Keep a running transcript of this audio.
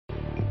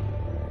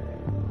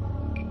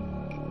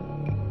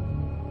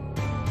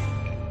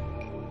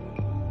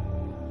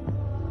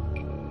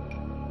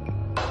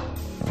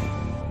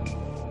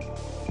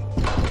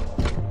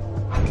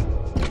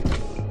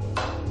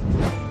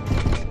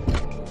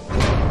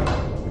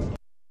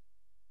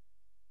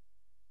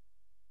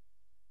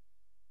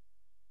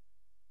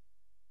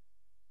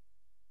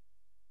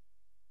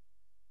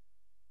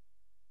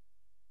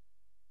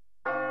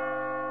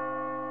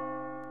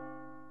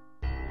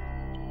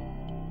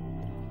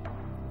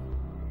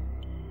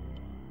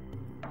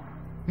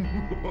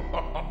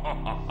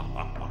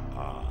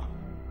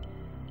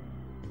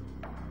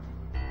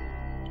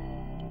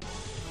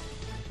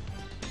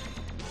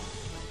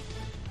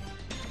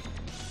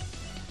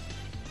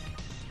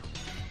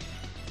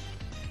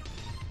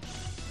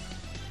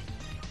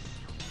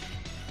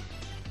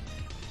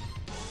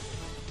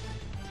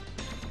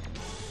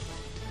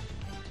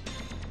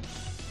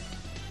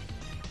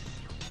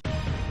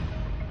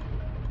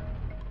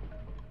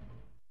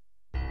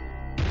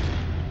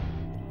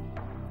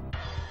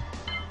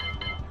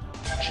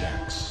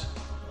Jax.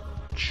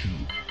 Chew.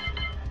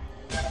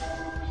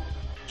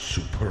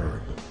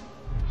 Superb.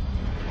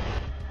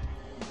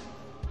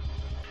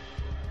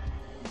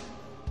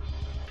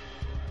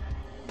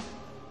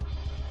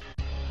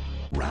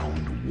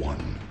 Round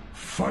one.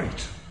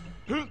 Fight.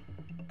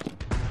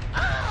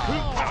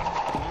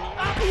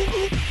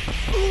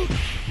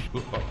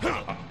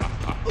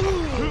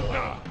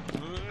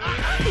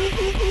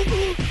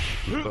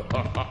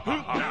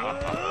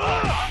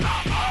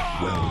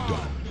 Well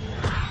done.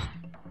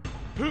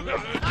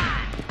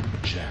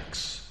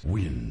 Jax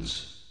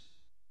wins.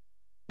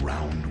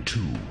 Round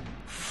two.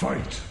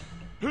 Fight.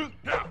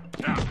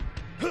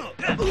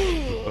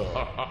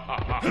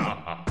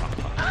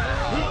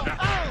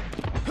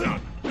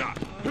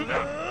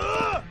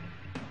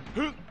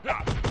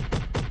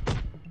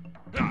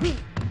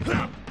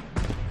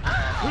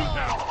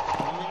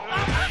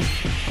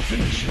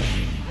 Finish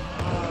him.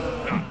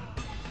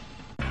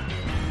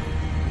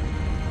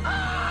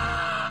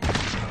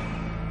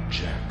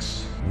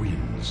 Jax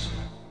wins.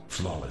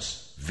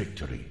 Flawless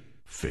victory.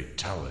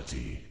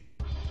 Fatality.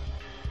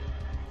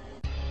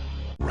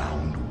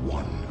 Round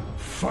one.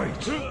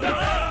 Fight.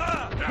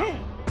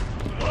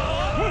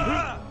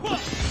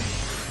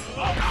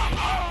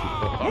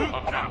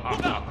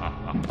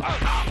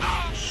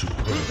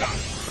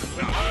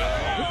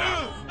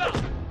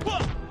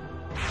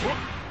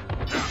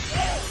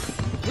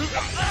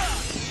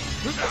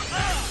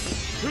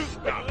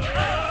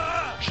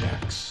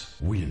 Jax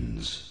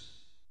wins.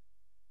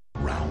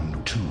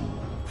 Round two.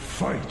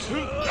 Fight.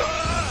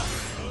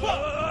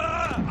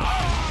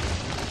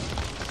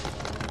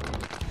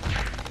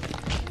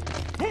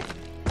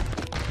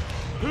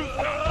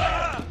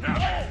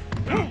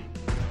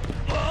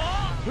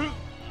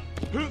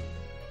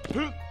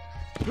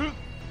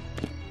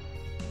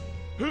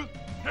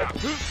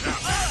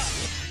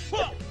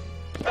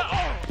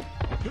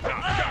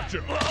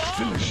 Gotcha.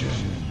 Finish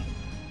him.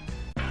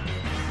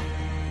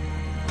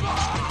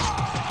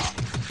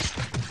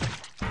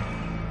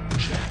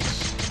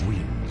 Jax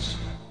wins.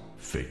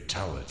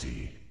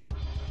 Fatality.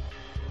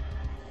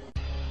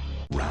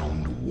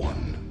 Round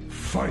one.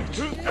 Fight.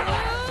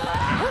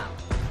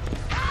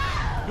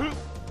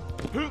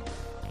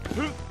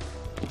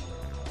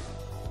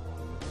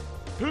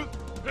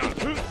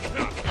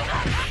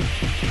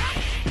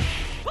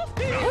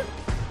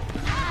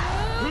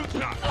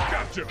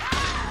 Gotcha.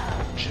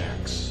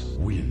 Jax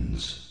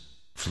wins.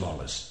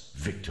 Flawless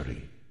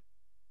victory.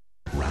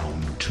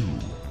 Round two.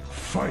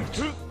 Fight.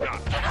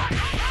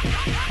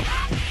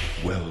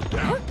 Well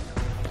done.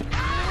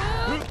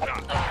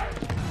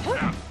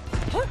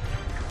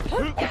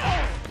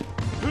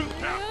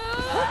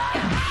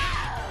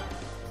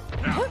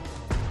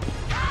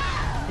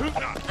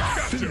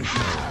 Finish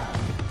him.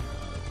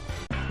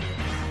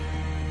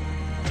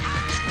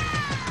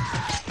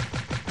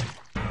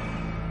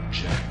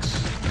 Jax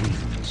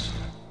wins.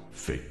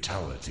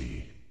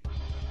 Fatality.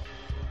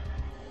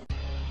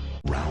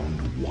 Round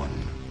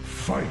one.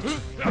 Fight.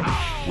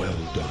 Well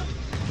done.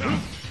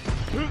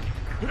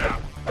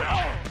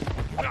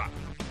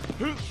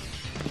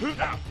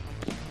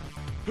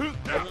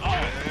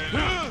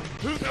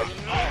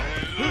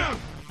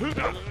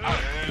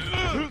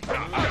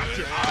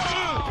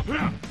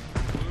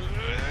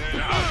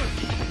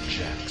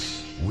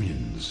 Jax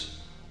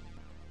wins.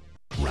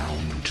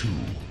 Round two.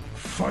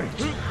 Fight.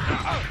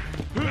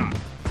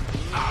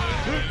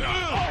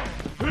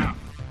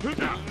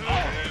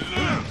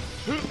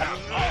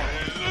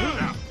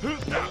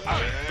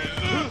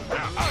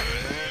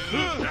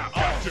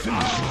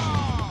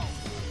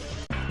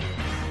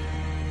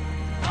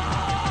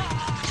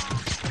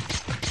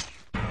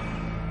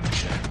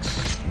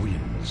 Jax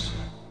wins.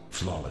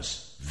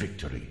 Flawless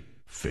victory.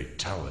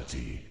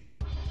 Fatality.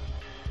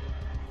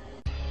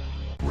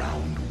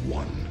 Round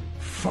one.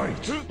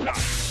 Fight.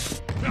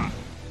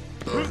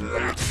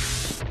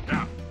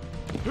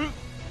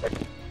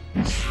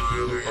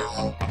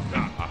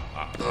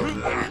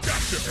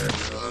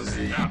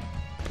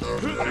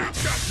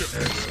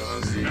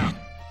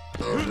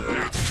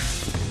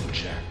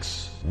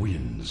 Jax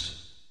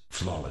wins.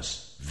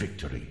 Flawless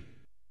victory.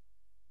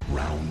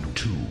 Round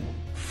two.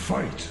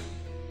 Fight.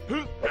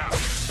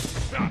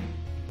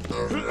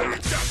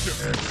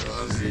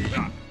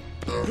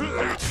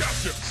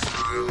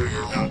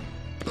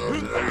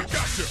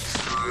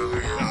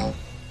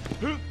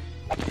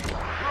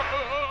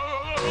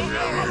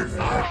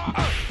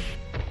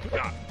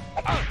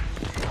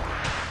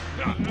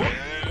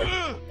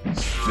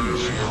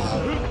 Finish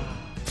him.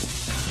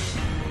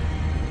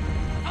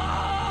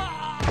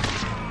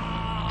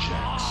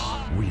 Jax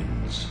wins.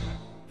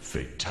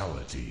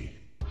 Fatality.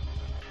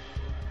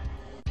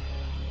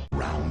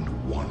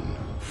 Round one,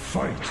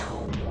 fight!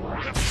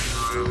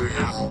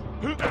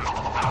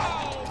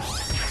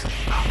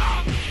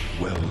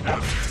 Well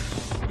done.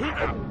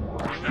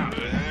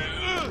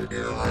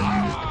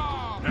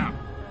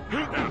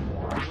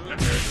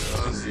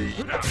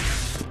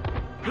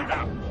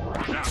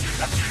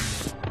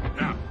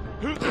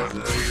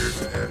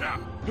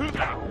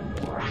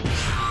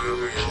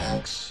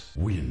 Jax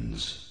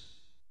wins.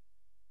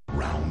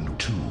 Round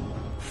two,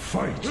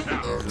 fight!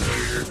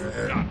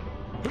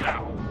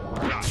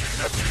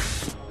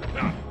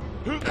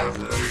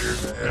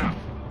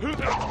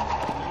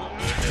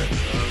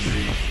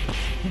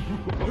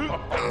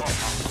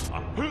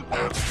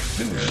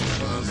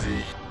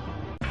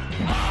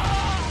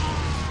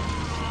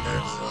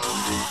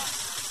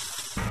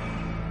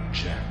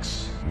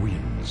 Jax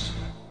wins.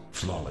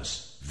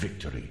 Flawless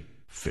victory.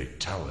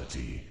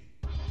 Fatality.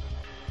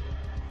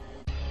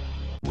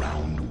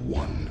 Round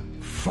one,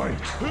 fight!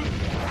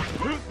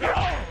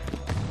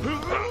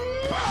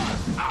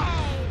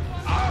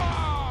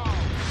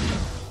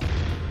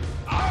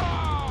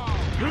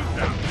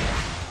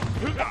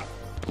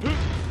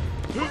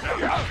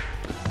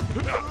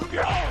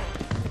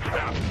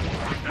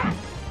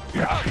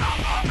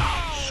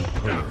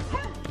 Superb.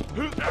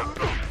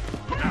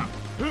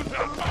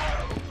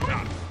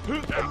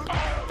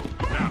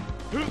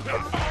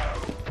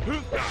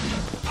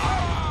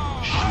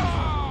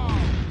 Shiva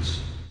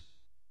wins.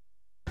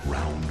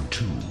 Round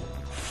two,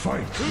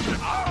 fight!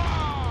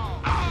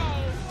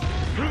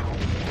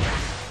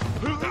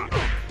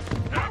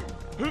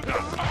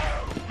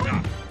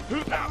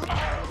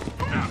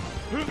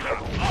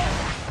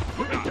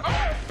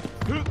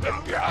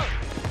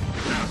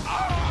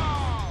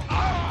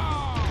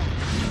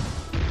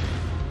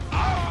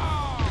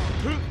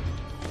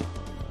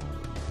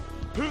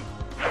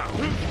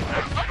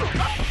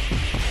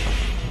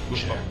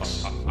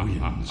 Jax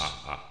wins.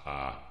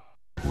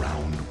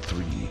 Round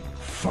three,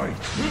 fight!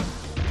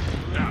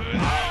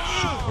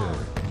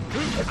 Superb.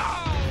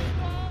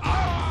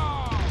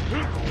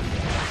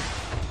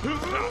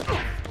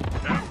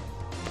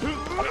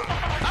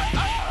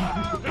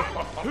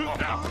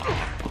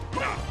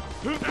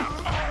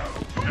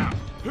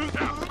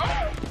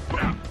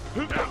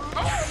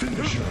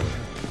 Finisher.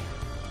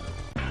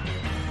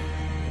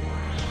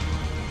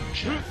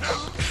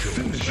 Jax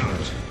finisher.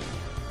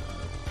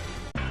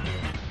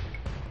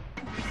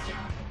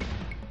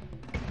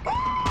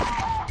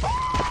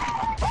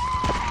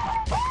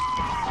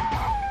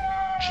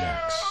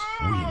 Jax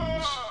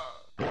wins.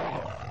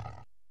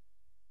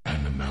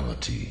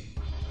 Animality.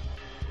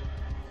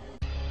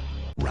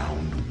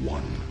 Round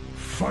one,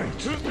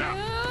 fight!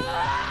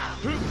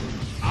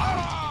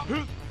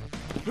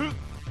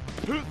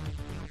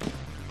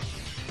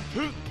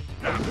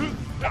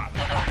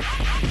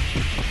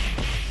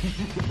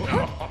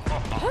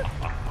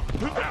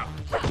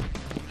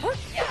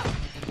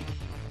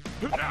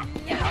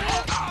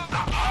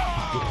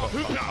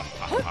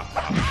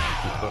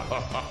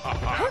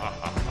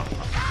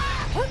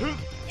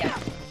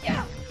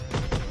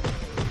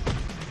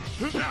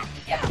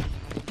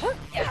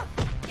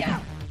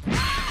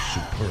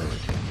 Superb.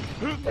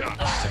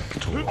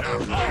 Sector.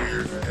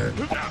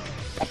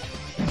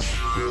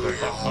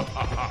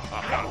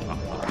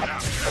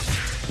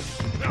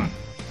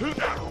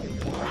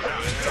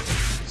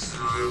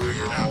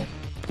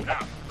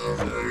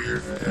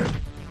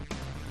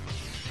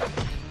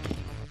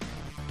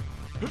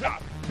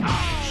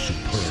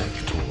 Super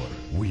Sector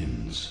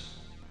wins.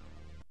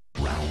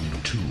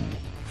 Round two,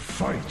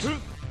 fight!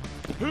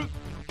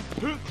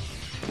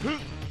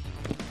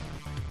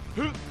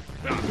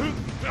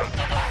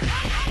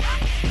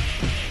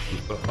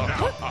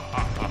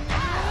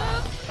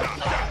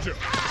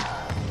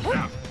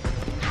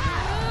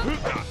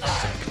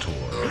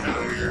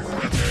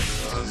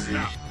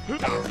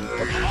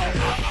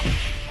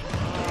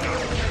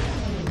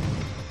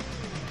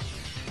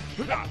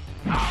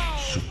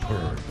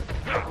 Superb.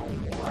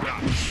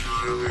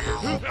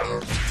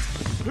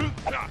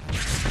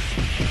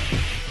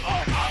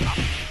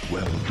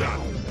 Well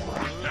done.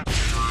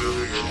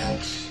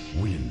 Jax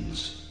wins.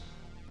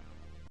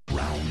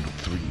 Round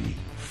three,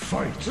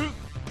 fight!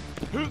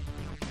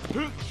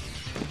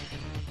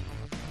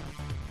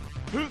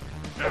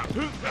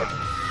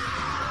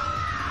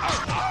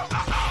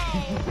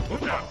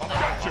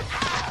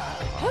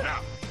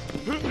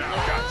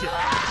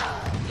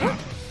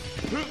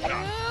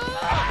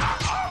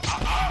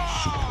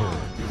 Superb.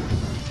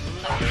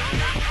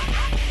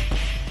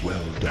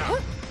 Well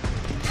done.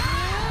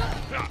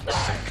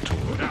 Sector.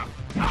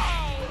 Wins.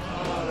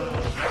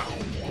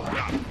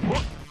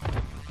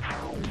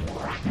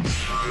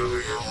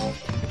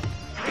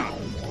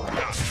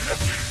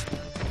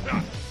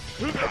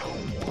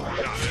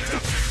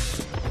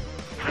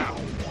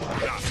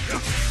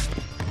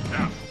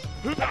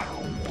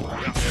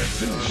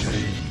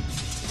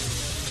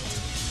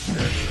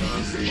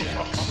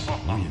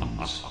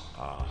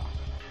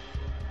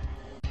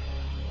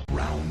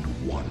 Round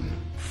one,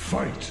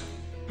 fight!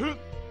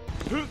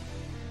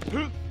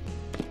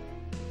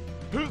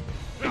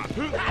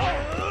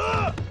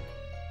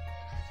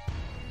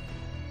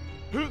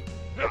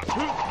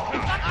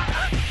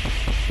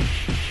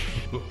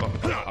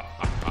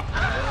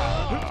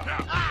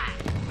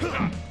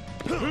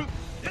 Well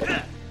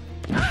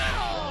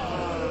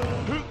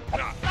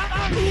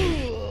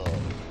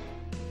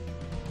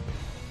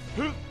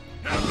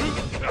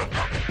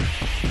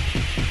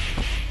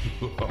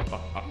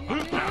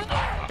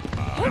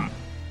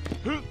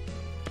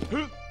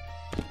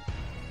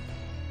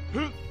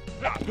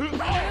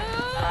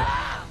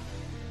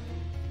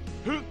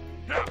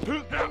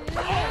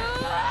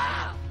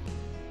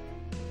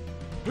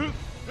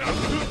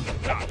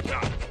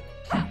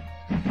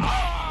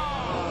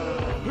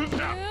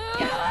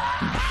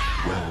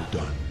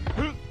done.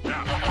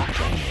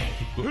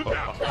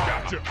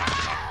 Gotcha.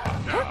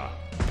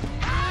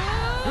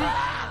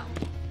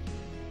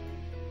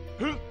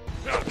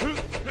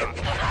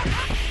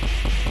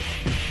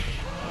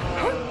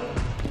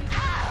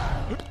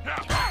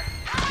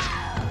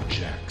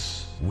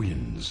 Jax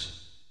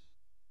wins.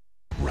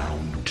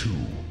 Round 2.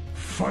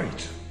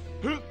 Fight.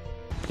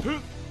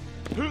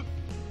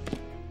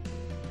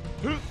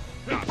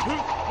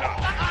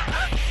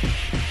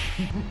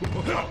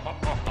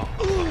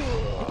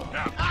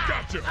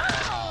 Gotcha.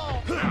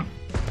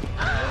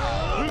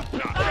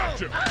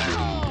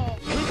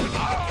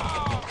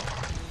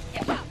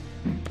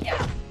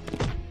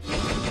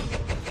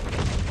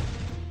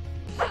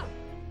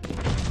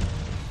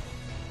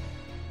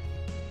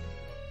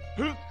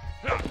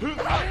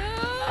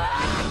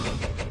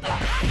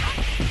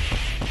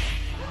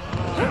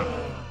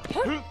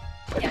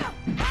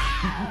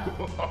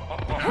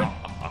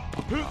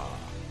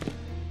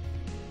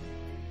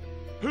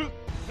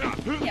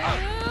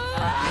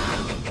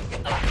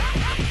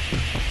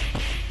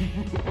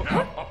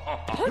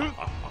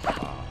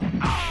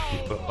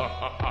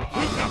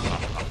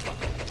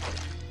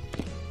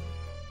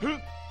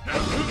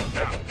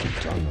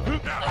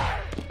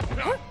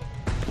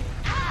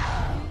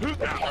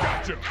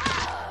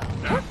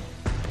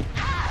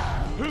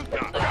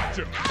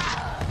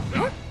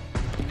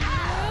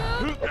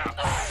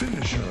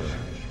 Finisher.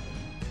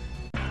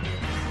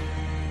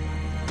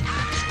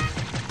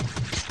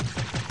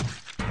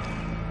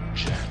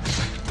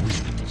 Jax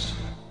wins.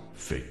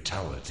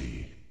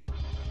 Fatality.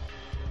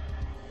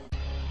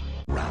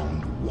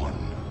 Round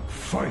 1.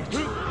 Fight.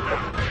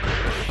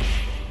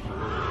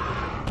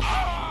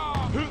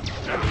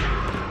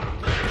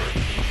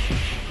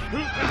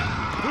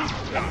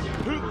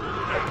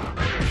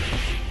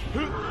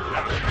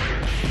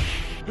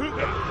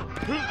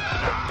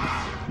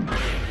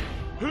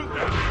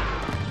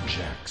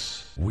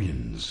 Jax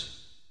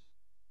wins.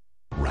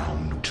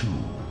 Round 2.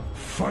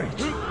 Fight.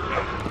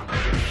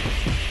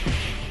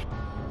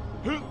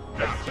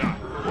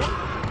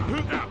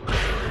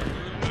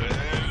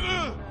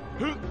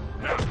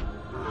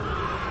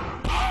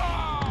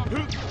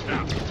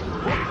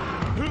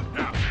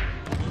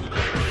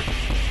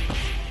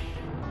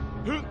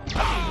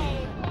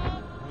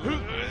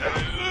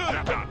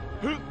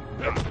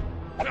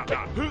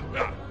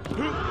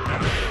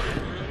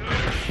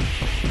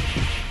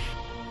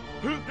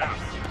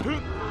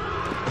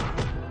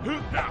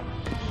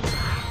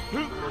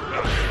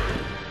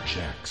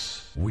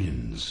 Jax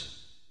wins.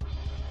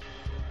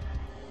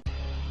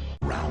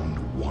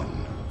 Round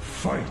 1.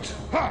 Fight.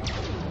 Ha!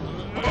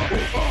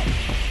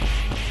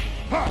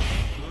 Ha!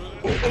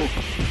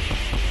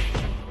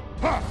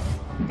 Ha!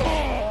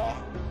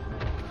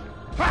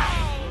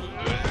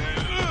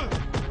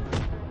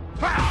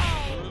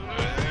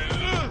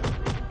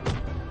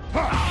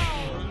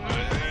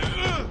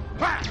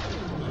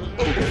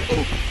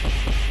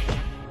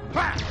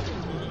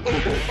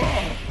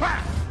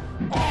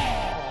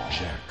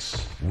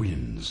 Jax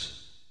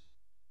wins.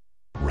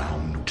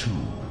 Round 2.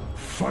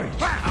 Fight.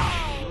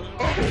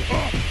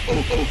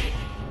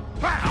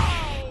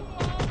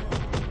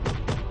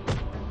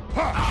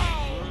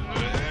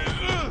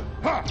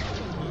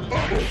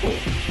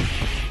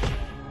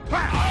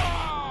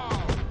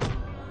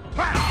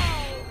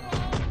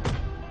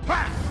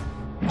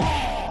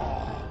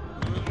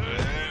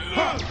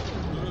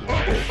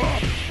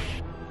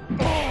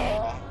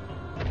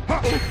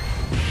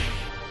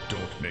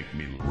 Don't make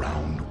me.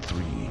 Round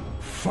 3.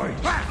 Fight.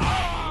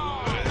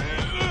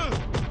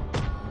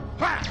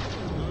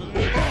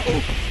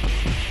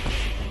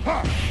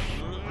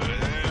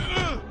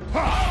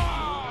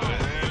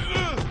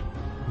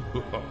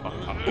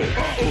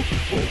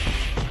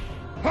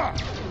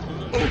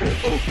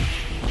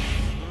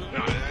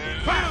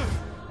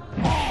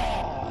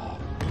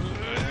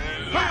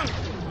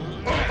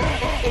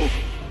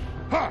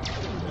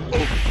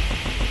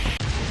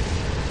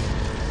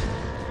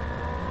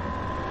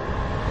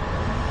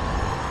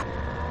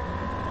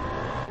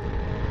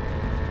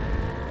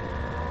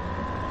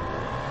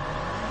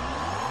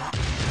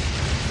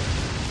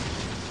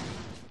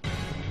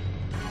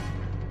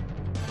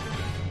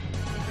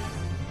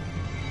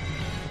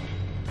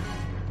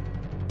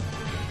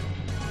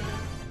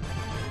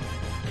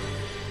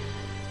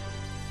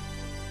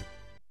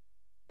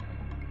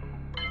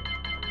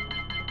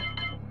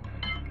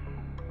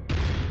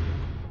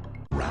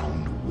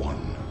 Round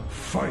 1.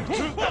 Fight.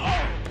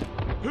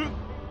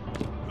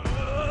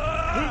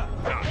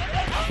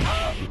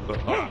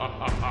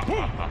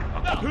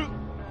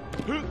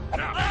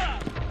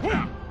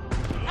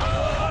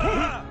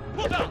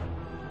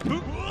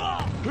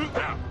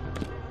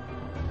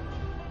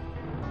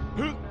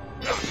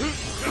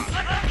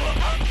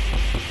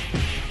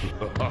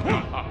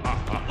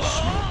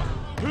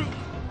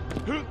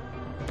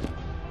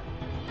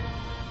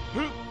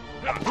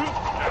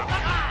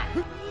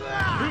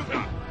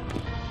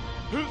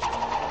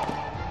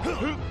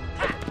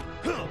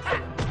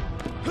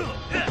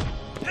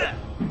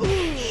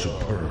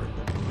 Superb.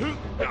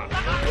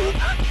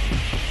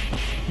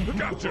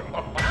 Gotcha.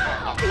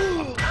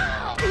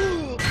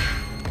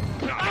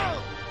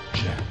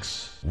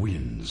 Jax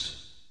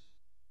wins.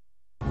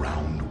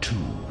 Round 2.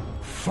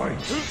 Fight.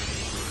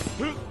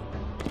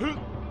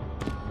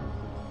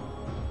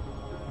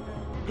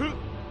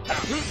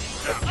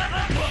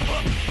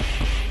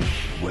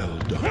 Well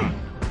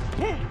done.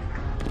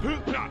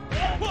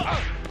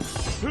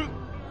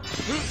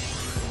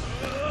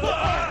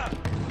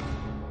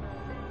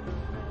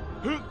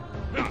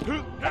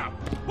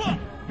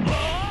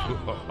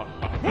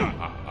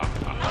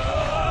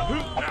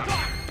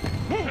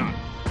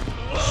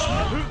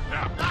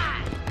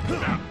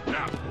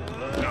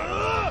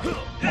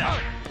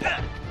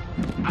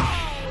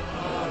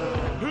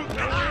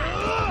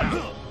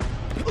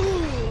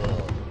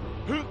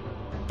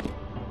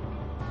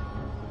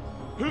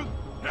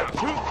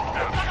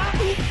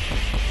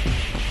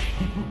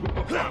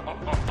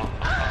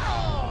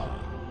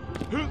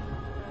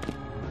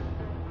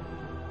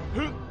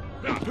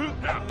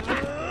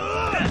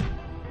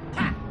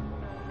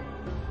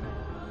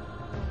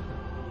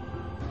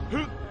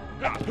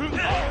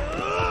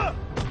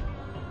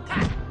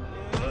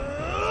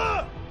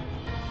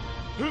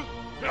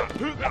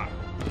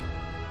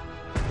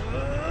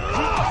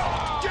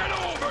 Get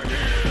over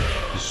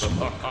here!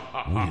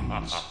 Smoke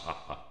wins.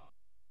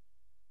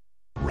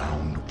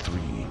 Round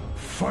 3.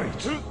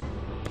 Fight!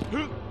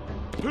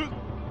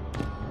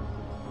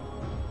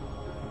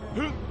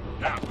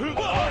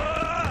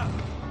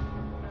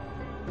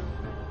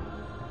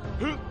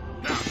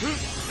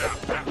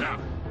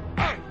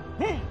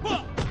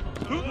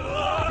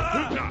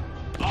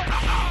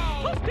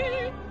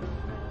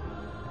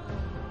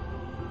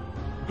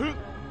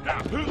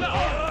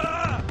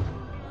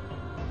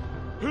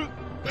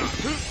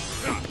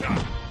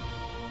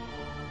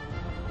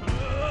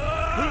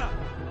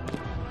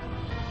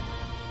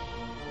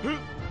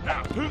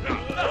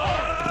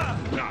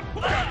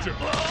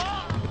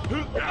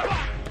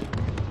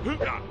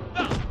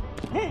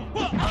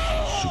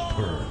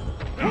 Superb.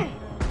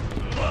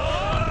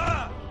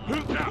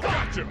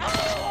 Gotcha.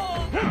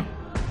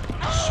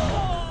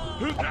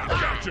 Smoke.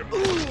 Gotcha.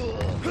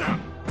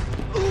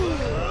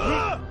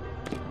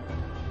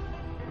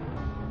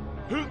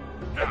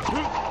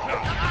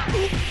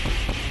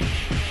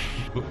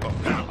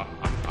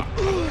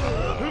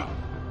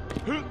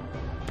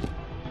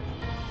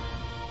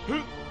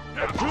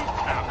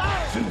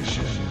 Finish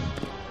him.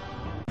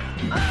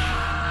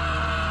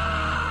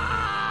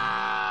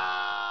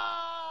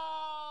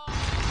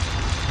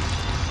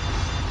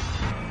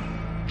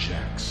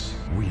 Jax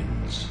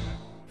wins.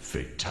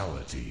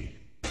 Fatality.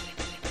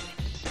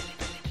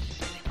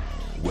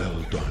 Well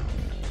done.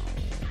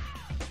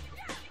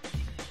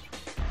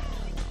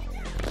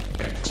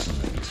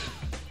 Excellent.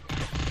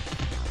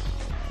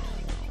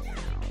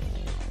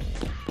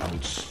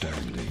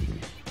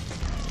 Outstanding.